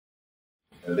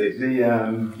Angus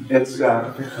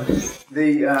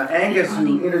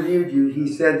who interviewed you,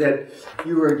 he said that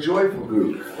you were a joyful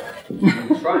group.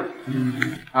 That's right.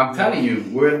 I'm telling you,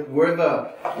 we're the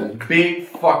big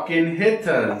fucking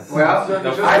hitters. Well,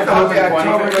 I thought the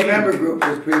October-November group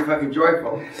was pretty fucking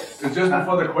joyful. It's just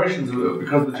before the questions,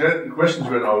 because the questions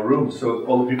were in our room, so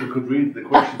all the people could read the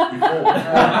questions before.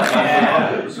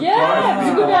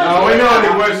 No, we know the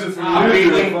questions.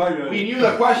 We knew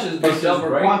the questions because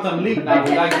we're quantum leap. Now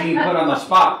we like being put on the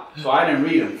spot, so I didn't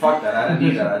read them. Fuck that, I didn't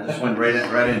need that. I just went right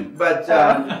in. But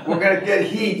we're gonna get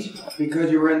heat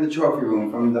because you were in the trophy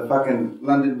room from the fucking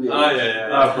London Wheel.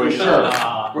 Yeah. For sure.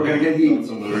 We're gonna get heat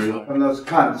from those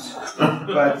cunts.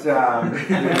 But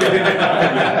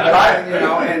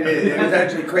and it was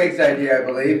actually Craig's idea, I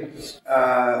believe.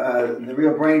 The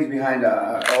real brains behind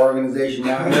our organization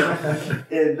now.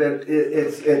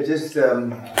 It just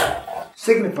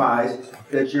signifies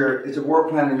that it's a war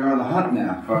plan and you're on the hunt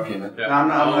now. Okay. Yeah. I'm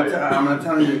not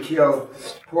telling you to kill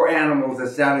poor animals,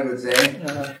 as Sally would say,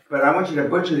 but I want you to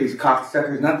butcher these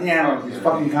cocksuckers, not the animals, it's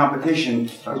fucking competition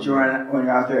that you're in when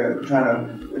you're out there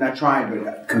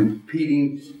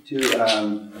competing to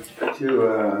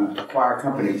acquire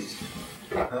companies.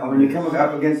 And when you come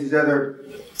up against these other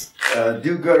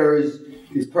do-gooders,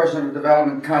 these personal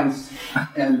development cunts,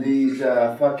 and these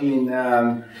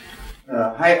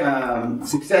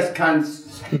success cunts,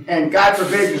 and God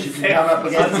forbid you should come up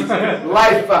against these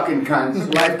life fucking cunts,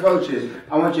 life coaches.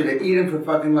 I want you to eat them for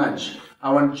fucking lunch.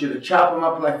 I want you to chop them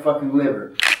up like fucking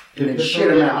liver. And then shit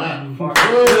them out.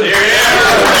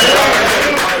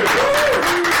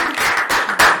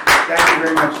 Thank you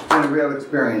very much. It's been a real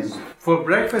experience. For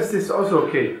breakfast, it's also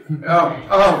okay. Oh.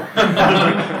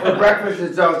 For breakfast,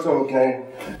 it's also okay.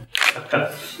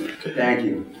 Thank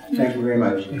you. Thank you very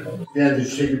much. Yeah, did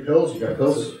you take your pills? You got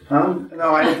pills? Huh?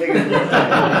 No, I didn't take any pills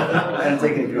tonight. I didn't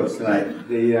take any pills tonight.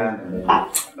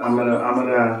 I'm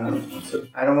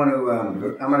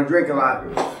gonna drink a lot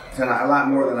tonight, a lot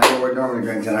more than I would normally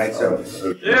drink tonight, so.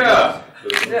 Yeah.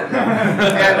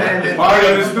 And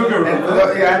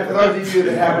for those of you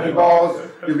that have any balls,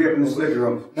 you'll be up in the slicker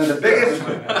room. Now, the biggest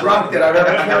drunk that I've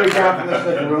ever carried down from the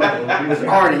slicker room was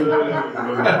Arnie.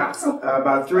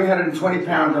 About 320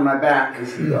 pounds on my back.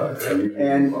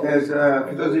 And there's,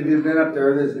 for those of you who've been up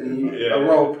there, there's a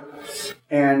rope.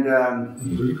 And,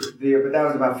 but that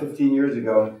was about 15 years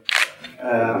ago.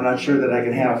 I'm not sure that I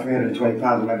can handle 320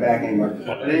 pounds on my back anymore.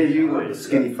 But any of you little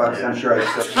skinny fucks, I'm sure I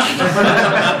still.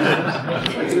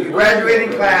 To the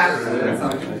graduating class,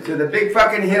 to the big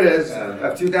fucking hitters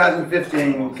of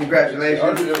 2015,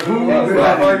 congratulations. Hoorah!